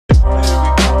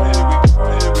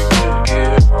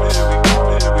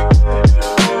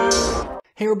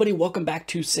everybody, welcome back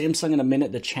to Samsung in a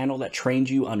Minute, the channel that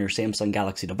trains you on your Samsung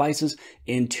Galaxy devices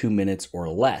in 2 minutes or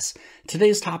less.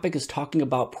 Today's topic is talking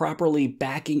about properly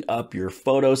backing up your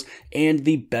photos and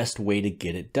the best way to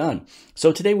get it done.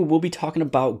 So today we will be talking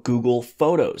about Google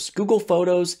Photos. Google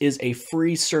Photos is a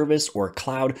free service or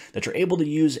cloud that you're able to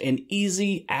use and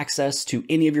easy access to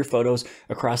any of your photos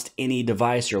across any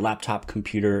device, your laptop,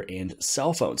 computer, and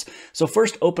cell phones. So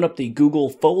first open up the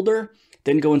Google folder,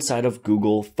 then go inside of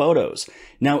Google Photos.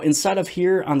 Now inside of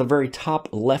here on the very top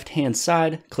left-hand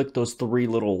side, click those three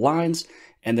little lines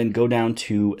and then go down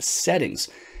to Settings.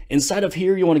 Inside of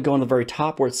here, you want to go on the very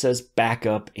top where it says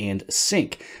Backup and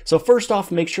Sync. So first off,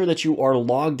 make sure that you are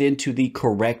logged into the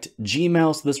correct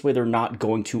Gmail, so this way they're not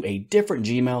going to a different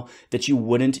Gmail that you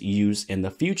wouldn't use in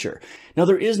the future. Now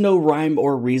there is no rhyme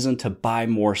or reason to buy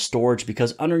more storage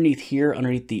because underneath here,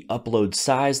 underneath the upload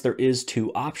size, there is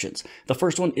two options. The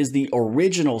first one is the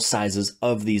original sizes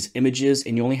of these images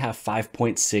and you only have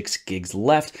 5.6 gigs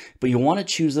left, but you want to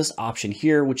choose this option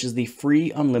here, which is the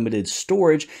free unlimited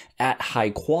storage at high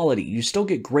quality. You still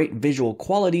get great visual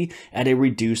quality at a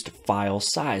reduced file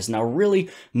size. Now, really,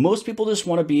 most people just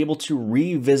want to be able to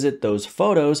revisit those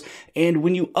photos. And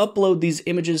when you upload these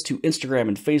images to Instagram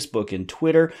and Facebook and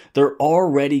Twitter, they're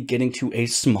already getting to a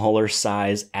smaller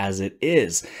size as it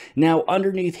is. Now,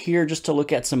 underneath here, just to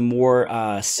look at some more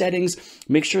settings,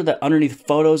 make sure that underneath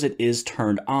photos, it is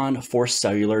turned on for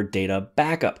cellular data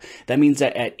backup. That means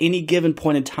that at any given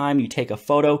point in time, you take a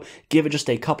photo, give it just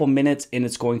a couple minutes, and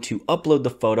it's going to upload the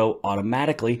photo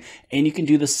automatically. And you can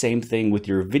do the same thing with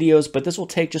your videos, but this will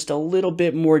take just a little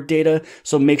bit more data.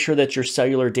 So make sure that your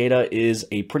cellular data is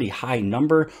a pretty high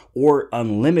number or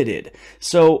unlimited.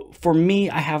 So for me,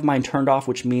 I have mine turned off,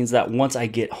 which means that once I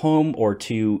get home or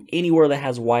to anywhere that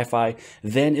has Wi-Fi,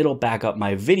 then it'll back up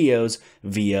my videos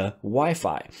via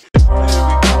Wi-Fi.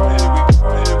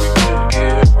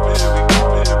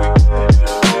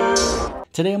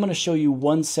 Today I'm going to show you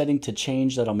one setting to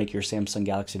change that'll make your Samsung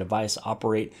Galaxy device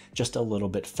operate just a little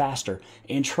bit faster.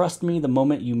 And trust me, the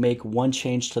moment you make one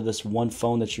change to this one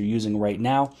phone that you're using right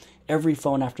now, every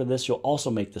phone after this, you'll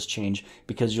also make this change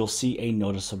because you'll see a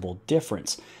noticeable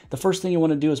difference. The first thing you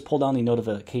want to do is pull down the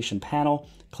notification panel,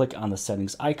 click on the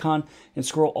settings icon, and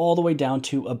scroll all the way down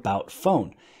to About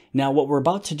Phone. Now, what we're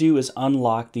about to do is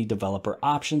unlock the developer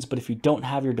options, but if you don't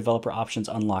have your developer options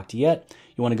unlocked yet,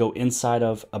 you want to go inside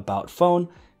of About Phone,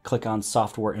 click on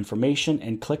Software Information,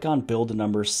 and click on Build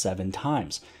Number 7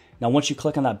 times. Now, once you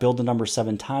click on that build number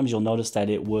 7 times, you'll notice that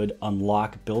it would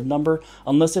unlock build number.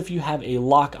 Unless if you have a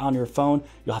lock on your phone,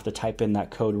 you'll have to type in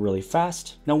that code really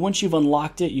fast. Now, once you've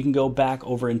unlocked it, you can go back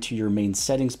over into your main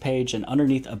settings page and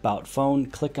underneath About Phone,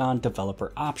 click on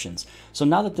Developer Options. So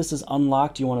now that this is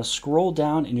unlocked, you want to scroll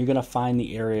down and you're going to find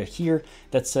the area here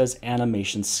that says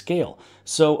Animation Scale.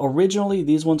 So originally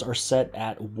these ones are set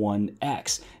at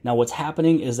 1x. Now what's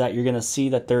happening is that you're going to see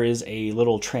that there is a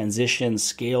little transition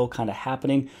scale kind of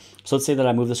happening. So let's say that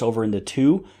I move this over into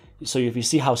 2. So if you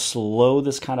see how slow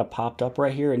this kind of popped up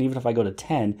right here, and even if I go to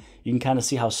 10, you can kind of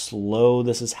see how slow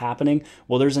this is happening.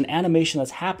 Well, there's an animation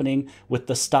that's happening with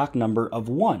the stock number of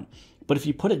 1. But if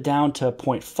you put it down to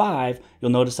 0.5,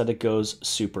 you'll notice that it goes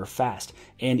super fast.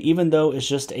 And even though it's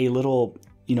just a little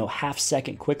half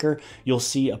second quicker, you'll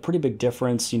see a pretty big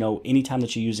difference, anytime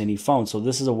that you use any phone. So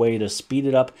this is a way to speed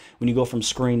it up when you go from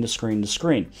screen to screen to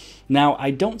screen. Now,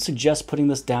 I don't suggest putting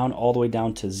this down all the way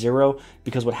down to 0,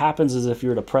 because what happens is if you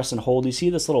were to press and hold, you see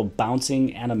this little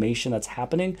bouncing animation that's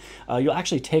happening. You'll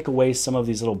actually take away some of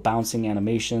these little bouncing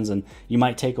animations, and you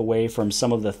might take away from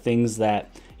some of the things that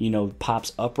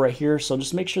pops up right here. So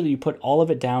just make sure that you put all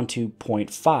of it down to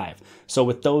 0.5. So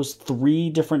with those 3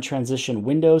 different transition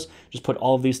windows, just put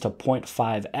all of these to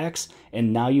 0.5x,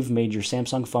 and now you've made your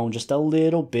Samsung phone just a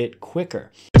little bit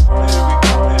quicker.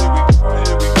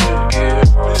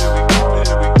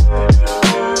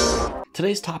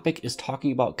 Today's topic is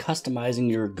talking about customizing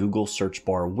your Google search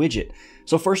bar widget.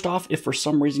 So first off, if for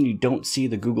some reason you don't see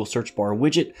the Google search bar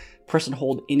widget, press and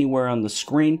hold anywhere on the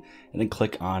screen and then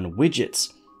click on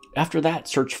Widgets. After that,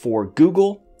 search for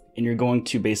Google, and you're going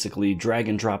to basically drag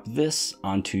and drop this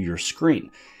onto your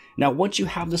screen. Now, once you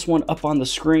have this one up on the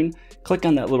screen, click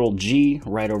on that little G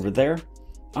right over there.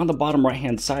 On the bottom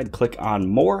right-hand side, click on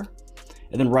More,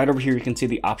 and then right over here, you can see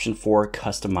the option for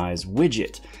Customize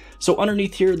Widget. So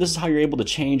underneath here, this is how you're able to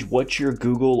change what your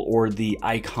Google or the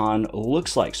icon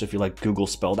looks like. So if you like Google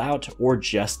spelled out or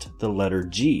just the letter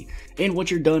G. And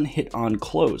once you're done, hit on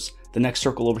Close. The next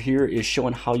circle over here is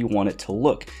showing how you want it to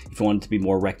look. If you want it to be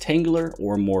more rectangular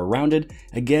or more rounded,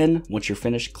 again, once you're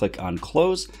finished, click on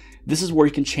Close. this is where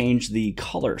you can change the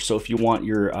color. So if you want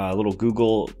your little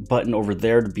Google button over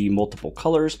there to be multiple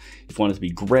colors, if you want it to be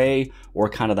gray or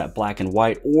kind of that black and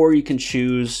white, or you can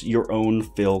choose your own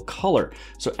fill color.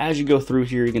 So as you go through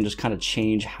here, you can just kind of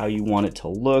change how you want it to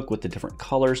look with the different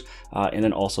colors, and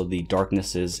then also the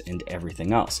darknesses and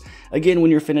everything else. Again,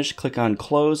 when you're finished, click on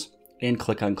close and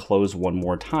click on close one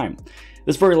more time.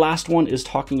 This very last one is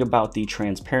talking about the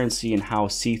transparency and how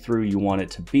see-through you want it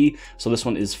to be. So this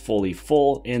one is fully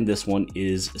full and this one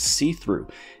is see-through.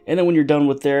 And then when you're done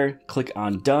with there, click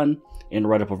on done. And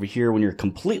right up over here, when you're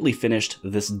completely finished,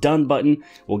 this done button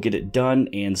will get it done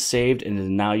and saved. And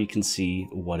then now you can see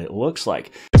what it looks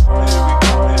like.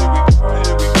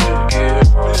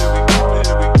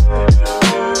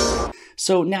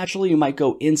 So naturally, you might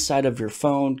go inside of your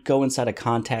phone, go inside of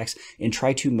contacts, and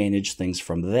try to manage things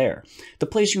from there. The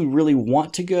place you really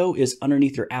want to go is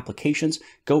underneath your applications,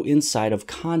 go inside of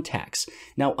contacts.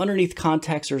 Now, underneath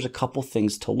contacts, there's a couple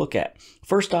things to look at.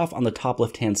 First off, on the top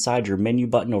left-hand side, your menu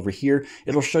button over here,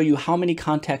 it'll show you how many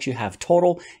contacts you have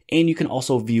total, and you can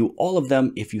also view all of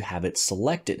them if you have it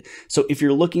selected. So if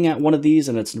you're looking at one of these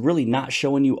and it's really not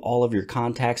showing you all of your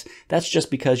contacts, that's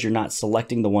just because you're not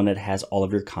selecting the one that has all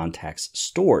of your contacts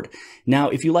stored. Now,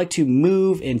 if you like to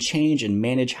move and change and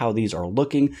manage how these are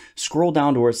looking, scroll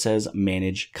down to where it says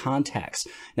Manage Contacts.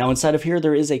 Now, inside of here,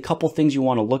 there is a couple things you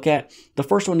want to look at. The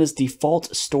first one is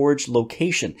default storage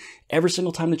location. Every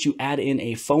single time that you add in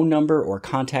a phone number or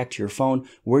contact to your phone,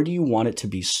 where do you want it to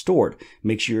be stored?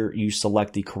 Make sure you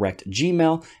select the correct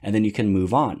Gmail, and then you can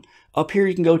move on. Up here,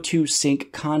 you can go to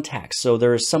sync contacts. So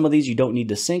there are some of these you don't need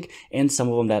to sync and some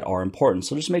of them that are important.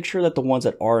 So just make sure that the ones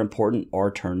that are important are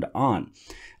turned on.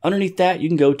 Underneath that, you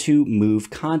can go to Move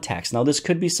Contacts. Now, this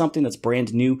could be something that's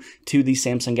brand new to the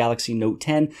Samsung Galaxy Note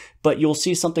 10, but you'll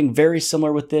see something very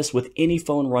similar with this with any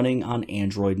phone running on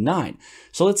Android 9.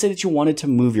 So let's say that you wanted to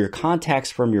move your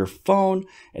contacts from your phone,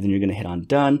 and then you're going to hit on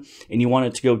Done, and you want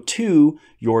it to go to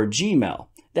your Gmail.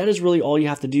 That is really all you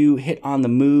have to do. Hit on the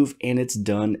move and it's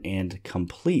done and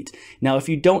complete. Now, if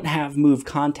you don't have move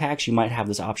contacts, you might have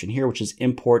this option here, which is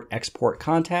import export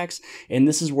contacts. And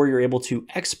this is where you're able to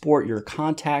export your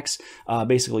contacts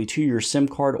basically to your SIM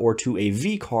card or to a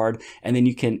V card. And then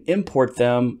you can import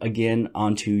them again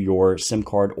onto your SIM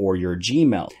card or your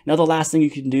Gmail. Now, the last thing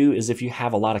you can do is if you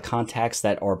have a lot of contacts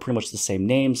that are pretty much the same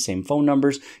names, same phone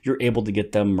numbers, you're able to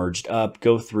get them merged up,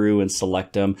 go through and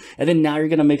select them. And then now you're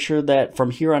going to make sure that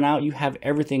from here on out, you have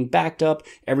everything backed up.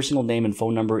 Every single name and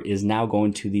phone number is now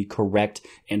going to the correct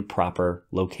and proper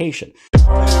location.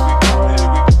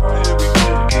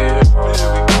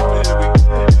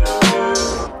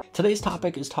 Today's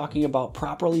topic is talking about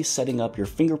properly setting up your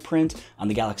fingerprint on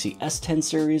the Galaxy S10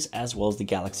 series as well as the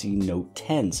Galaxy Note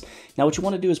 10s. Now, what you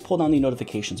want to do is pull down the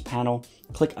notifications panel,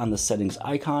 click on the settings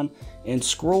icon, and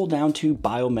scroll down to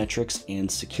biometrics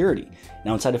and security.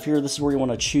 Now, inside of here, this is where you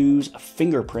want to choose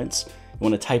fingerprints. You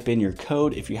want to type in your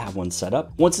code if you have one set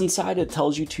up. Once inside, it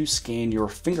tells you to scan your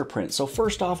fingerprint. So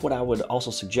first off, what I would also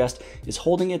suggest is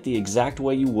holding it the exact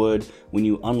way you would when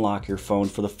you unlock your phone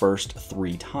for the first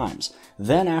 3 times.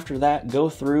 Then after that, go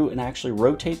through and actually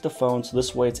rotate the phone so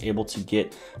this way it's able to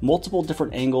get multiple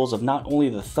different angles of not only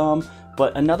the thumb,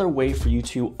 but another way for you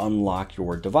to unlock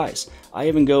your device. I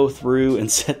even go through and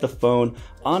set the phone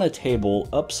on a table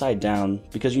upside down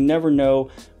because you never know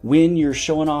when you're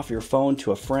showing off your phone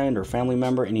to a friend or family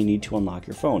member and you need to unlock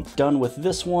your phone. Done with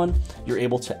this one, you're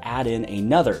able to add in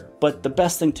another. But the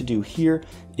best thing to do here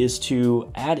is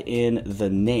to add in the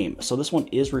name. So this one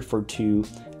is referred to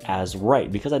as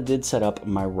right because I did set up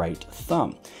my right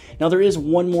thumb. Now there is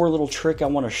one more little trick I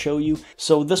want to show you.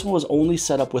 So this one was only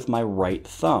set up with my right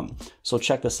thumb. So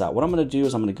check this out. What I'm going to do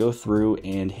is I'm going to go through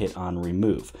and hit on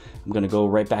remove. I'm going to go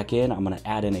right back in. I'm going to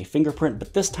add in a fingerprint,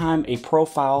 but this time a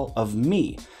profile of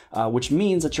me, which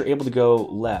means that you're able to go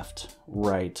left,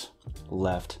 right,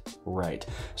 left, right.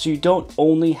 So you don't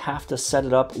only have to set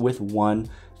it up with one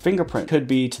fingerprint. Could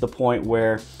be to the point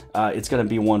where it's going to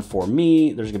be one for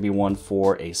me, there's going to be one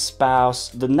for a spouse.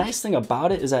 The nice thing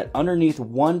about it is that underneath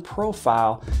one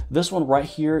profile, this one right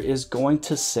here is going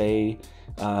to say,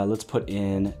 let's put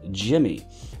in Jimmy.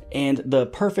 And the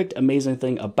perfect, amazing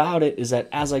thing about it is that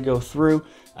as I go through,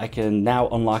 I can now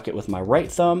unlock it with my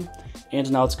right thumb, and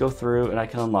now let's go through and I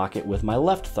can unlock it with my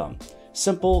left thumb.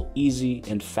 Simple, easy,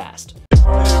 and fast.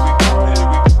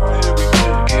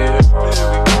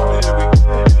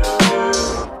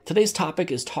 Today's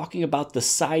topic is talking about the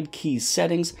side key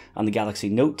settings on the Galaxy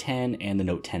Note 10 and the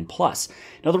Note 10 Plus.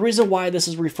 Now, the reason why this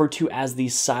is referred to as the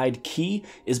side key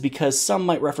is because some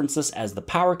might reference this as the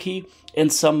power key,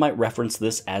 and some might reference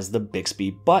this as the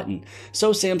Bixby button.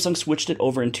 So Samsung switched it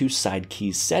over into side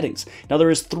key settings. Now, there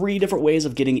is 3 different ways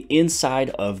of getting inside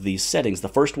of these settings. The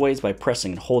first way is by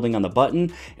pressing and holding on the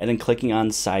button and then clicking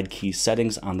on side key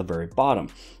settings on the very bottom.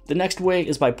 The next way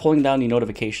is by pulling down the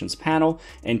notifications panel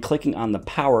and clicking on the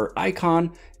power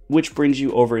icon, which brings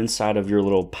you over inside of your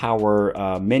little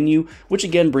power menu, which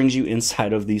again brings you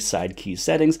inside of the side key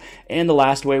settings. And the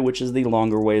last way, which is the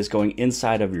longer way, is going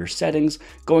inside of your settings,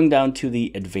 going down to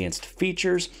the advanced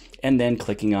features, and then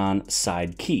clicking on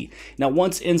side key. Now,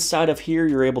 once inside of here,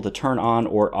 you're able to turn on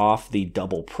or off the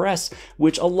double press,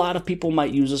 which a lot of people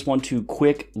might use this one to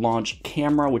quick launch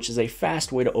camera, which is a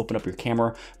fast way to open up your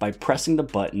camera by pressing the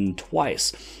button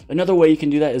twice. Another way you can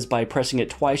do that is by pressing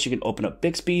it twice. You can open up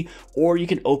Bixby, or you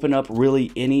can open up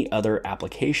really any other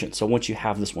application. So once you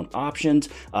have this one optioned,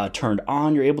 turned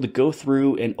on, you're able to go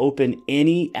through and open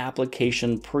any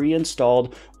application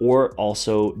pre-installed or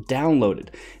also downloaded.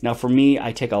 Now, for me,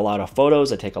 I take a lot of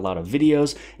photos, I take a lot of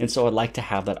videos, and so I'd like to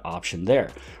have that option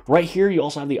there. Right here, you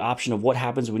also have the option of what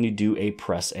happens when you do a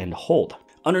press and hold.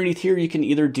 Underneath here, you can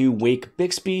either do Wake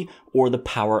Bixby or the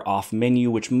power off menu,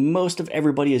 which most of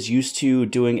everybody is used to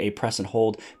doing a press and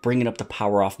hold, bringing up the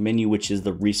power off menu, which is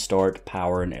the restart,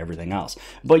 power, and everything else.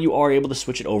 But you are able to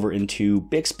switch it over into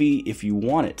Bixby if you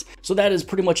want it. So that is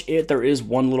pretty much it. There is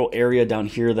one little area down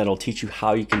here that'll teach you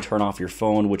how you can turn off your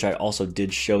phone, which I also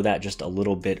did show that just a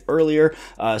little bit earlier.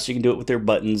 So you can do it with your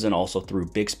buttons and also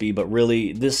through Bixby. But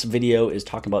really, this video is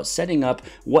talking about setting up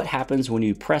what happens when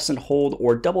you press and hold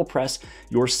or double press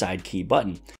your side key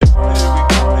button.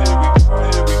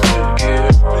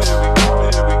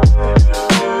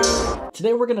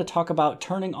 Today we're going to talk about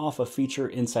turning off a feature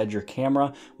inside your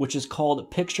camera, which is called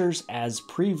Pictures as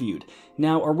Previewed.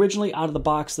 Now, originally out of the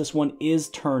box, this one is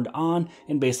turned on,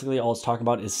 and basically all it's talking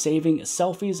about is saving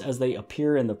selfies as they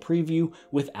appear in the preview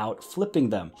without flipping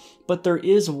them. But there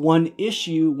is one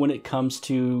issue when it comes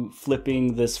to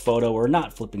flipping this photo or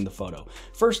not flipping the photo.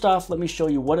 First off, let me show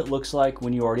you what it looks like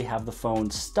when you already have the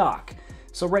phone stock.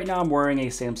 So right now I'm wearing a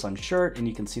Samsung shirt, and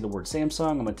you can see the word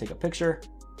Samsung. I'm going to take a picture.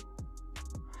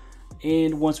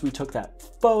 And once we took that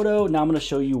photo, now I'm going to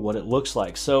show you what it looks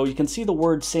like. So you can see the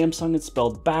word Samsung, it's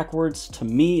spelled backwards. To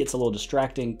me, it's a little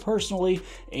distracting personally,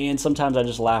 and sometimes I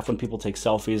just laugh when people take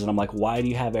selfies and I'm like, why do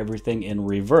you have everything in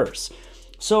reverse?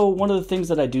 So one of the things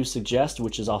that I do suggest,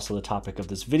 which is also the topic of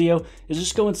this video, is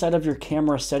just go inside of your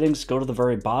camera settings, go to the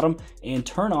very bottom, and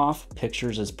turn off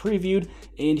Pictures as Previewed,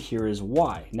 and here is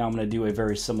why. Now I'm going to do a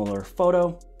very similar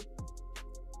photo.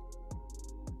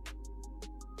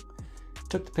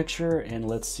 Took the picture, and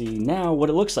let's see now what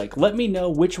it looks like. Let me know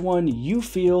which one you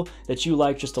feel that you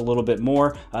like just a little bit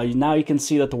more. Now you can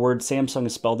see that the word Samsung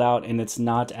is spelled out, and it's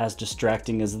not as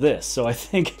distracting as this. So I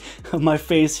think my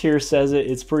face here says it.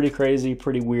 It's pretty crazy,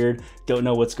 pretty weird. Don't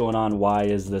know what's going on. Why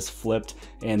is this flipped?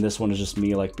 And this one is just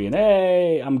me like being,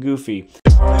 hey, I'm goofy.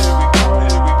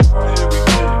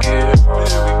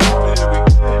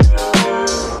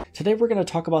 Today we're going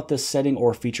to talk about this setting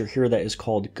or feature here that is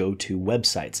called Go to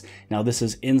Websites. Now this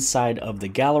is inside of the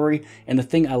gallery, and the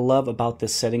thing I love about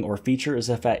this setting or feature is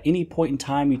if at any point in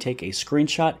time you take a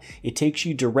screenshot, it takes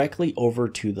you directly over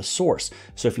to the source.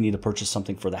 So if you need to purchase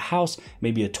something for the house,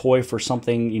 maybe a toy for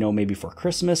something, maybe for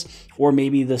Christmas, or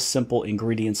maybe this simple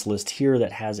ingredients list here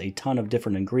that has a ton of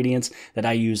different ingredients that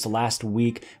I used last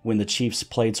week when the Chiefs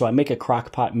played. So I make a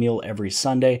crock pot meal every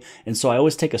Sunday, and so I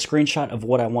always take a screenshot of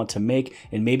what I want to make,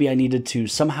 and maybe I needed to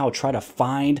somehow try to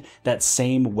find that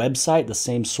same website, the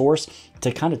same source, to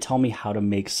kind of tell me how to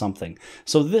make something.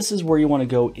 So this is where you want to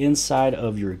go inside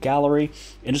of your gallery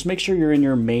and just make sure you're in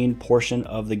your main portion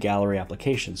of the gallery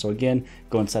application. So again,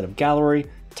 go inside of gallery,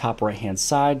 top right hand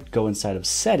side, go inside of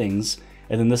settings,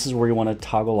 and then this is where you want to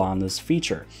toggle on this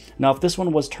feature. Now, if this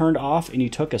one was turned off and you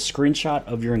took a screenshot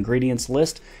of your ingredients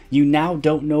list, you now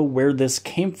don't know where this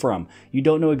came from. You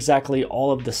don't know exactly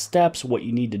all of the steps, what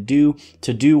you need to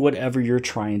do whatever you're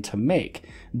trying to make.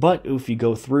 But if you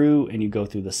go through and you go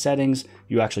through the settings,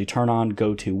 you actually turn on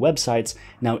Go to Websites.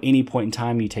 Now, any point in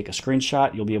time you take a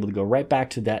screenshot, you'll be able to go right back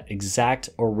to that exact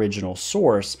original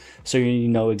source, so you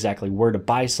know exactly where to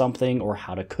buy something or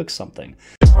how to cook something.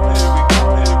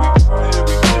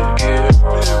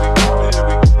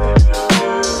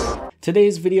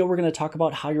 Today's video, we're going to talk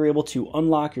about how you're able to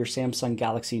unlock your Samsung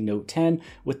Galaxy Note 10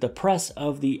 with the press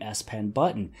of the S Pen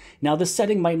button. Now, this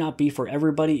setting might not be for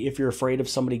everybody if you're afraid of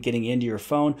somebody getting into your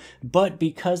phone, but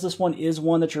because this one is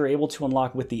one that you're able to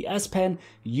unlock with the S Pen,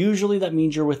 usually that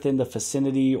means you're within the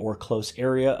vicinity or close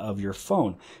area of your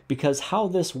phone. Because how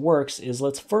this works is,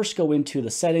 let's first go into the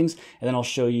settings, and then I'll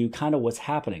show you kind of what's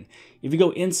happening. If you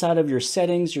go inside of your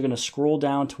settings, you're going to scroll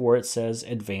down to where it says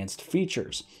Advanced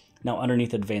Features. Now,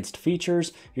 underneath Advanced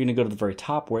Features, you're going to go to the very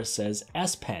top where it says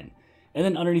S Pen. And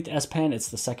then underneath S Pen, it's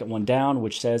the second one down,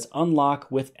 which says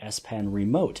Unlock with S Pen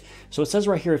Remote. So it says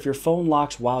right here, if your phone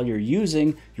locks while you're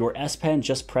using your S Pen,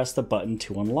 just press the button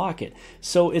to unlock it.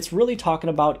 So it's really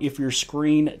talking about if your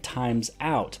screen times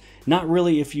out. Not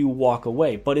really if you walk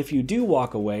away, but if you do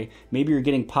walk away, maybe you're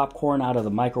getting popcorn out of the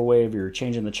microwave, you're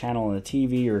changing the channel on the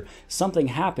TV, or something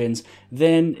happens,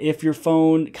 then if your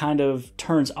phone kind of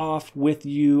turns off with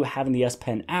you having the S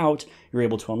Pen out, you're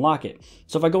able to unlock it.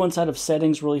 So if I go inside of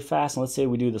settings really fast, and let's say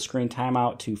we do the screen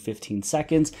timeout to 15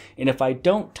 seconds, and if I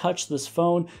don't touch this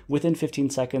phone, within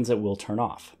 15 seconds, it will turn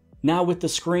off. Now with the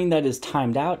screen that is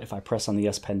timed out, if I press on the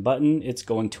S Pen button, it's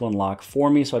going to unlock for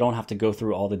me so I don't have to go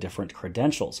through all the different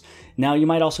credentials. Now you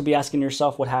might also be asking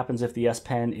yourself what happens if the S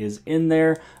Pen is in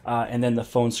there and then the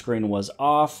phone screen was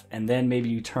off, and then maybe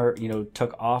you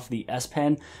took off the S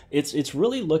Pen. It's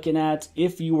really looking at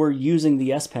if you were using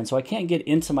the S Pen. So I can't get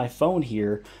into my phone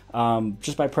here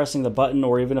just by pressing the button,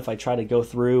 or even if I try to go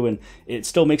through and it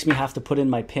still makes me have to put in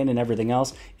my PIN and everything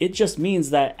else. It just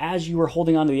means that as you were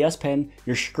holding onto the S Pen,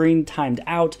 your screen timed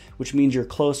out, which means you're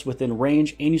close within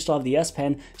range and you still have the S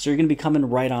Pen, so you're going to be coming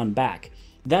right on back.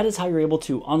 That is how you're able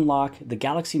to unlock the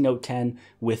Galaxy Note 10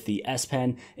 with the S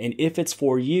Pen. And if it's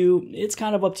for you, it's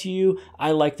kind of up to you.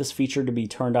 I like this feature to be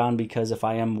turned on because if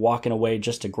I am walking away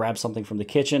just to grab something from the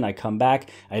kitchen, I come back,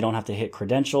 I don't have to hit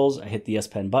credentials, I hit the S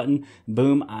Pen button,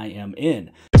 boom, I am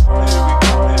in.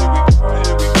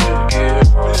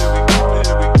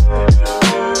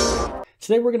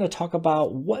 Today we're going to talk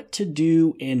about what to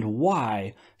do and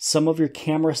why some of your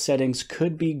camera settings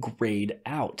could be grayed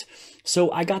out.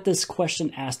 So I got this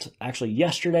question asked actually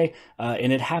yesterday,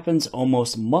 and it happens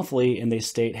almost monthly, and they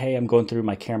state, hey, I'm going through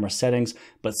my camera settings,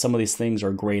 but some of these things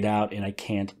are grayed out and I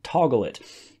can't toggle it.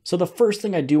 So the first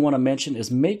thing I do want to mention is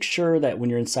make sure that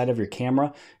when you're inside of your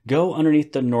camera, go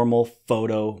underneath the normal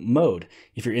photo mode.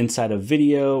 If you're inside of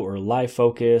video or live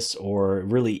focus or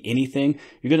really anything,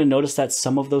 you're going to notice that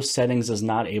some of those settings is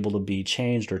not able to be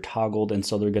changed or toggled, and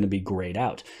so they're going to be grayed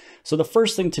out. So the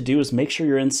first thing to do is make sure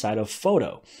you're inside of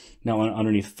photo. Now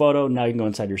underneath photo, now you can go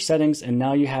inside your settings, and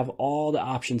now you have all the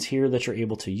options here that you're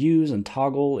able to use and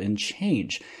toggle and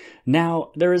change. Now,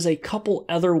 there is a couple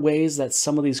other ways that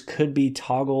some of these could be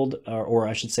toggled, or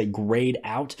I should say grayed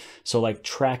out. So like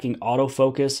tracking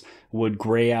autofocus would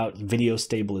gray out video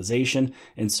stabilization.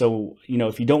 And so,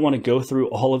 if you don't want to go through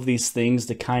all of these things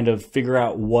to kind of figure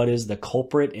out what is the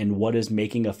culprit and what is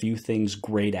making a few things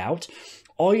grayed out,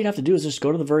 all you'd have to do is just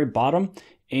go to the very bottom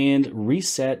and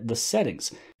reset the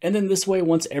settings. And then this way,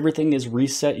 once everything is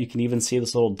reset, you can even see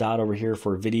this little dot over here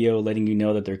for video, letting you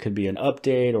know that there could be an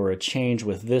update or a change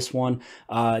with this one.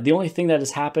 The only thing that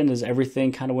has happened is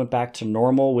everything kind of went back to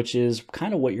normal, which is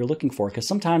kind of what you're looking for, because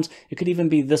sometimes it could even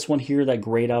be this one here that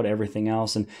grayed out everything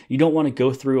else, and you don't want to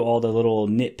go through all the little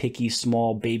nitpicky,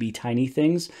 small, baby, tiny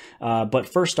things. But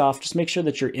first off, just make sure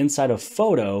that you're inside of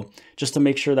photo, just to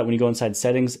make sure that when you go inside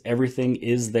settings, everything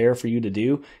is there for you to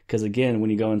do. Because again, when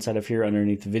you go inside of here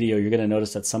underneath the video, you're going to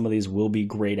notice that some of these will be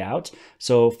grayed out.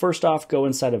 So first off, go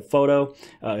inside of photo.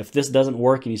 If this doesn't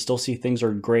work and you still see things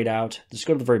are grayed out, just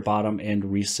go to the very bottom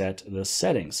and reset the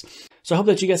settings. So I hope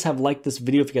that you guys have liked this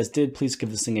video. If you guys did, please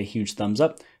give this thing a huge thumbs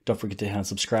up. Don't forget to hit on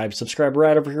subscribe. Subscribe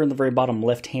right over here on the very bottom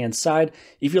left-hand side.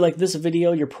 If you like this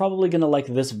video, you're probably going to like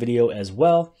this video as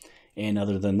well. And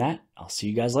other than that, I'll see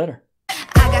you guys later.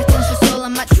 I got tons of soul,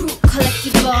 I'm a true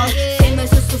collectible. Famous,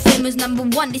 so famous,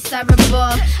 #1 desirable.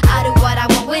 I do what I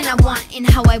want, when I want, and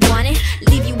how I want it.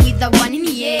 Leave you with the one in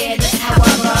the air, that's how I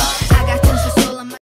roll. I got tons of